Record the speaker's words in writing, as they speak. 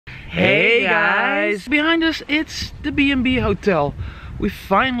Hey guys! Behind us it's the B&B Hotel. We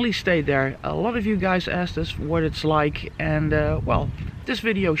finally stayed there. A lot of you guys asked us what it's like, and well, this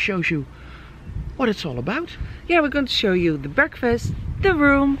video shows you what it's all about. Yeah, we're going to show you the breakfast, the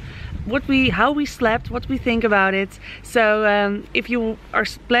room, how we slept, what we think about it. So if you are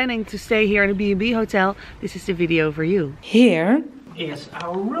planning to stay here in a B&B hotel, this is the video for you. Here is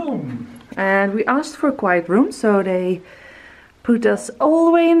our room. And we asked for a quiet room, so they put us all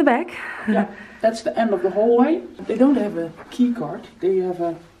the way in the back. Yeah, that's the end of the hallway. They don't have a key card, they have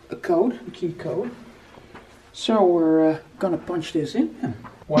a key code. So we're gonna punch this in.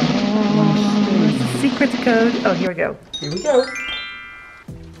 Secret code. Oh, here we go. Here we go.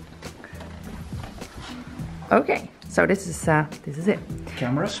 Okay, so this is it.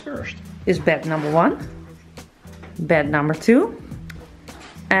 Cameras first. This is bed number 1, bed number 2,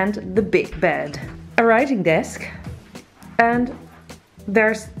 and the big bed. A writing desk, and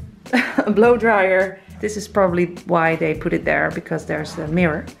there's a blow dryer. This is probably why they put it there, because there's a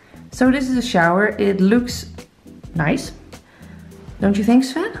mirror. So this is a shower. It looks nice. Don't you think,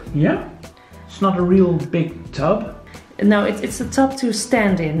 Sven? Yeah. It's not a real big tub. No, it's a tub to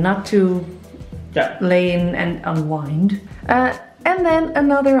stand in, not to lay in and unwind. And then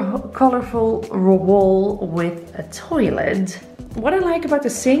another colorful wall with a toilet. What I like about the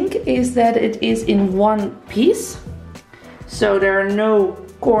sink is that it is in one piece. So there are no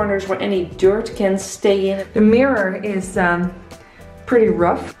corners where any dirt can stay in. The mirror is pretty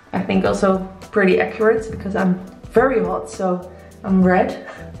rough. I think also pretty accurate, because I'm very hot, so I'm red.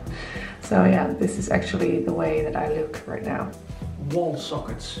 So yeah, this is actually the way that I look right now. Wall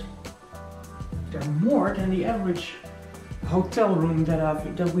sockets. They're more than the average hotel room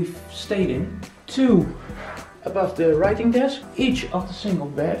that we've stayed in. 2 above the writing desk, each of the single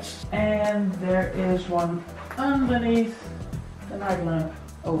beds. And there is one underneath the night lamp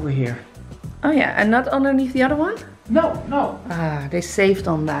over here. Oh yeah, and not underneath the other one? No, no. Ah, they saved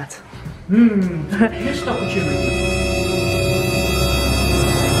on that. Missed opportunity.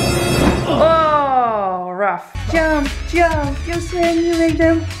 Oh, rough. Jump, jump, you swim, you make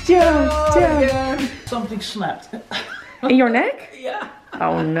them jump, jump. Yeah. Something snapped. In your neck? Yeah.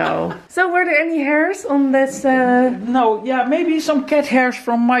 Oh no. So were there any hairs on this? No, yeah, maybe some cat hairs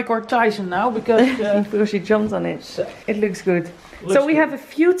from Mike or Tyson now, because because you jumped on it. It looks good. So we have a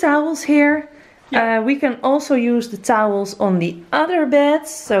few towels here. Yeah. We can also use the towels on the other beds,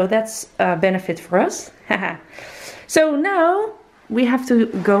 so that's a benefit for us. So now we have to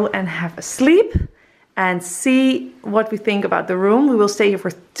go and have a sleep and see what we think about the room. We will stay here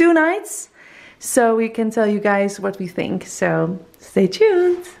for 2 nights, so we can tell you guys what we think. So stay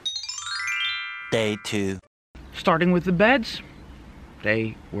tuned. Day 2. Starting with the beds,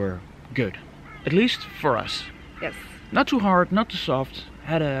 they were good. At least for us. Yes. Not too hard, not too soft.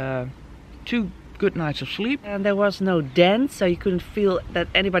 Had 2 good nights of sleep. And there was no dent, so you couldn't feel that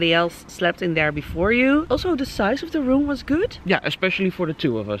anybody else slept in there before you. Also, the size of the room was good. Yeah, especially for the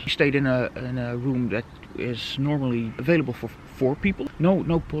 2 of us. We stayed in a room that is normally available for 4 people.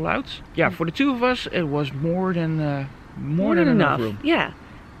 No pull-outs. Yeah, for the 2 of us, it was more than enough room. Yeah.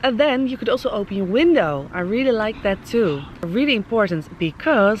 And then you could also open your window. I really like that too. Really important,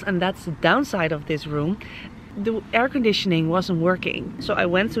 because, and that's the downside of this room, the air conditioning wasn't working. So I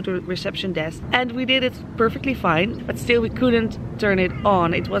went to the reception desk and we did it perfectly fine, but still we couldn't turn it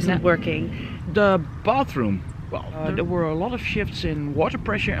on. It wasn't working. The bathroom, well, there were a lot of shifts in water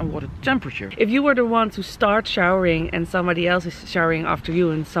pressure and water temperature. If you were the one to start showering and somebody else is showering after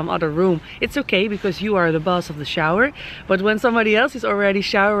you in some other room, it's okay, because you are the boss of the shower. But when somebody else is already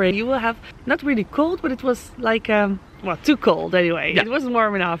showering, you will have not really cold, but it was like well, too cold anyway. Yeah. It wasn't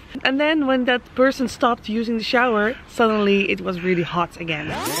warm enough. And then when that person stopped using the shower, suddenly it was really hot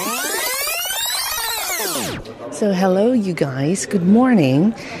again. So hello you guys, good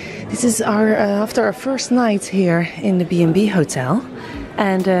morning. This is our after our first night here in the B&B hotel,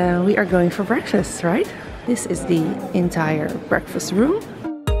 and we are going for breakfast, right? This is the entire breakfast room.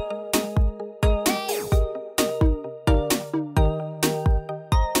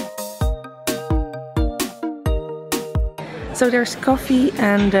 So there's coffee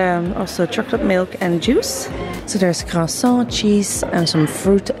and also chocolate milk and juice. So there's croissant, cheese and some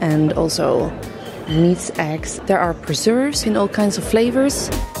fruit, and also meats, eggs. There are preserves in all kinds of flavors.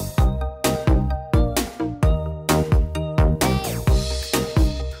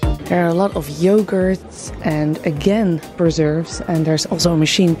 There are a lot of yogurts and again preserves, and there's also a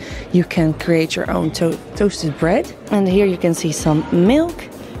machine you can create your own toasted bread. And here you can see some milk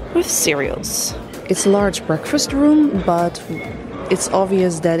with cereals. It's a large breakfast room, but it's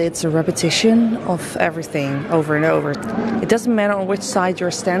obvious that it's a repetition of everything over and over. It doesn't matter on which side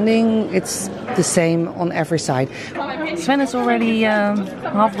you're standing, it's the same on every side. Sven is already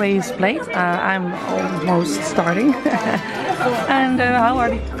halfway his plate. I'm almost starting. And how are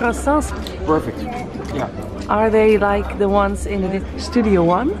the croissants? Perfect. Yeah. Are they like the ones in the Studio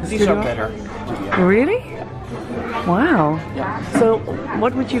One? These are better. Really? Wow. Yeah. So,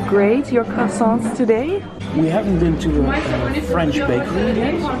 what would you grade your croissants today? We haven't been to a French bakery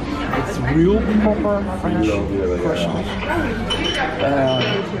yet. It's real proper French croissants.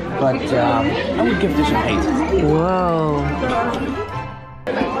 But I would give this an 8. Whoa.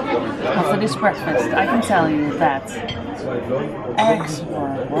 After this breakfast, I can tell you that eggs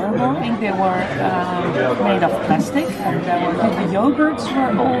were horrible. I think they were made of plastic, and the yogurts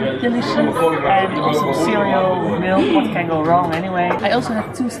were all delicious, and also cereal, milk. What can go wrong anyway? I also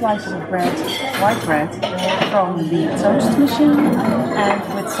had 2 slices of bread, white bread, from the toast machine, and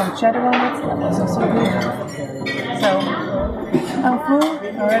with some cheddar on it. That was also good. So I'm full,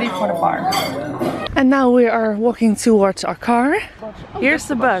 I'm ready for the park. And now we are walking towards our car. Here's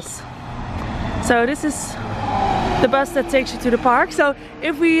the bus. So this is the bus that takes you to the park. So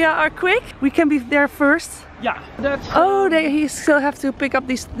if we are quick, we can be there first. Yeah, that's... Oh, he still have to pick up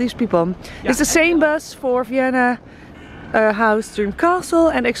these people. Yeah. It's the same bus for Vienna House Dream Castle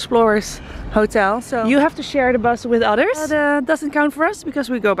and Explorers Hotel. So you have to share the bus with others. But doesn't count for us because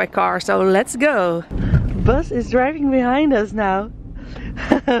we go by car. So let's go. The bus is driving behind us now.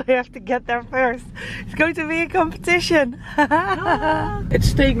 We have to get there first. It's going to be a competition. It's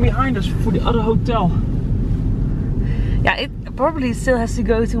staying behind us for the other hotel. Yeah, it probably still has to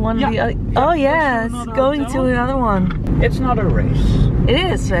go to one of the other. Oh yeah, it's going to another one. It's not a race. It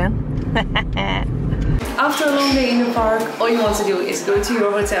is, Sven. After a long day in the park, all you want to do is go to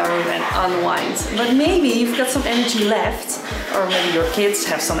your hotel room and unwind. But maybe you've got some energy left, or maybe your kids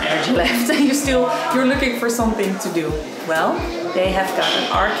have some energy left, and you're looking for something to do. Well, they have got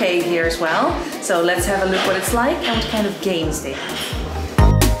an arcade here as well. So let's have a look what it's like and what kind of games they have.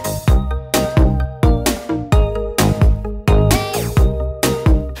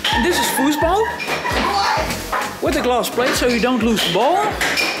 This is foosball with a glass plate so you don't lose the ball.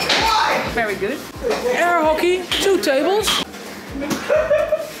 Very good. Air hockey, 2 tables.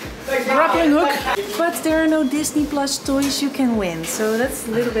 Grappling hook. But there are no Disney Plus toys you can win, so that's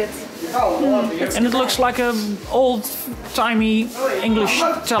a little bit... And it looks like an old-timey English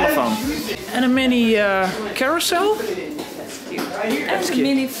telephone. And a mini carousel. That's cute.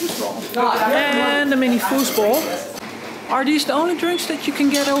 Mini football. And a mini foosball. Are these the only drinks that you can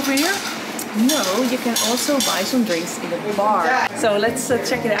get over here? No, you can also buy some drinks in the bar. So let's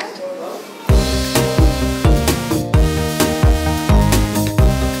check it out.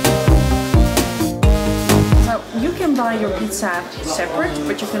 You can buy your pizza separate,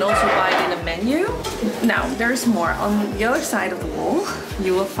 but you can also buy it in a menu. Now, there's more. On the other side of the wall,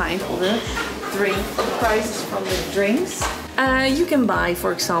 you will find all the prices from the drinks. You can buy,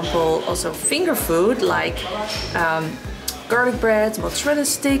 for example, also finger food like garlic bread, mozzarella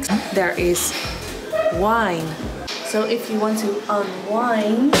sticks. There is wine. So if you want to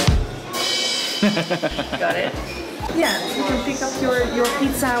unwind, got it. Yeah, you can pick up your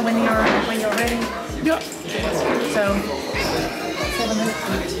pizza when you're ready. Yeah. So,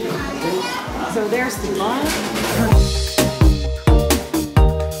 so there's the line.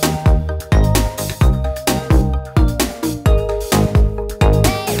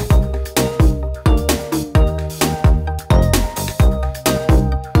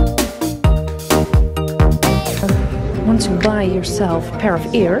 Want to buy yourself a pair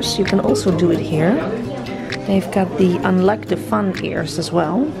of ears? You can also do it here. They've got the Unlock the Fun ears as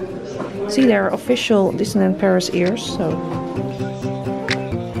well. See, they're official Disneyland Paris ears, so.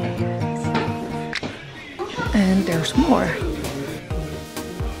 And there's more.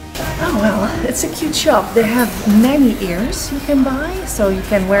 Oh well, it's a cute shop. They have many ears you can buy, so you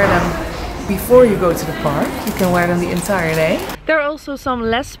can wear them before you go to the park. You can wear them the entire day. There are also some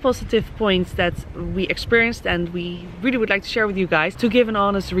less positive points that we experienced and we really would like to share with you guys to give an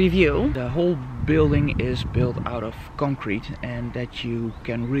honest review. The whole building is built out of concrete, and that you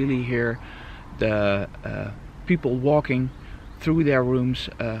can really hear the people walking through their rooms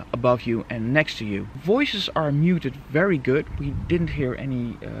above you and next to you. Voices are muted very good. We didn't hear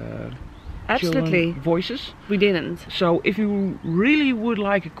any Absolutely. Voices. We didn't. So if you really would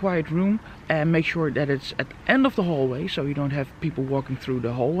like a quiet room, make sure that it's at the end of the hallway, so you don't have people walking through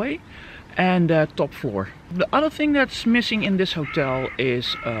the hallway, and top floor. The other thing that's missing in this hotel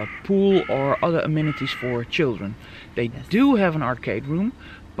is a pool or other amenities for children. They do have an arcade room,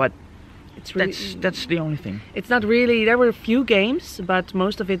 but It's really, that's the only thing. it's not really, there were a few games, but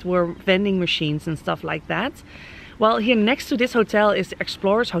most of it were vending machines and stuff like that. Well, here next to this hotel is the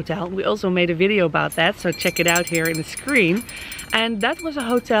Explorers Hotel. We also made a video about that, so check it out here in the screen. And that was a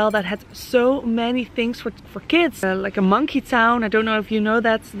hotel that had so many things for kids, like a monkey town. I don't know if you know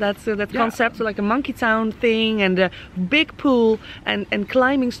that concept, so like a monkey town thing, and a big pool and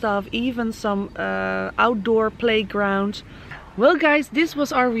climbing stuff, even some outdoor playground. Well guys, this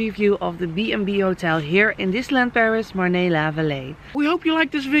was our review of the B&B Hotel here in Disneyland Paris, Marne-la-Vallée. We hope you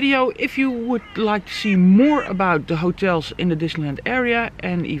liked this video. If you would like to see more about the hotels in the Disneyland area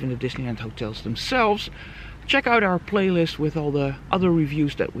and even the Disneyland hotels themselves, check out our playlist with all the other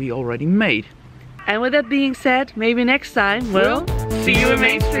reviews that we already made. And with that being said, maybe next time we'll see you in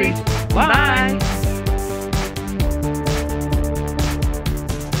Main Street. Bye!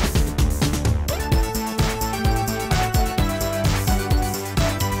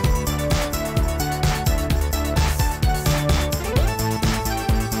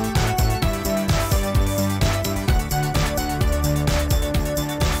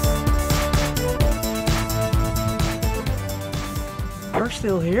 You're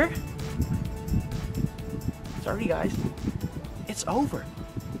still here? Sorry guys, it's over.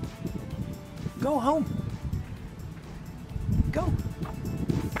 Go home. Go.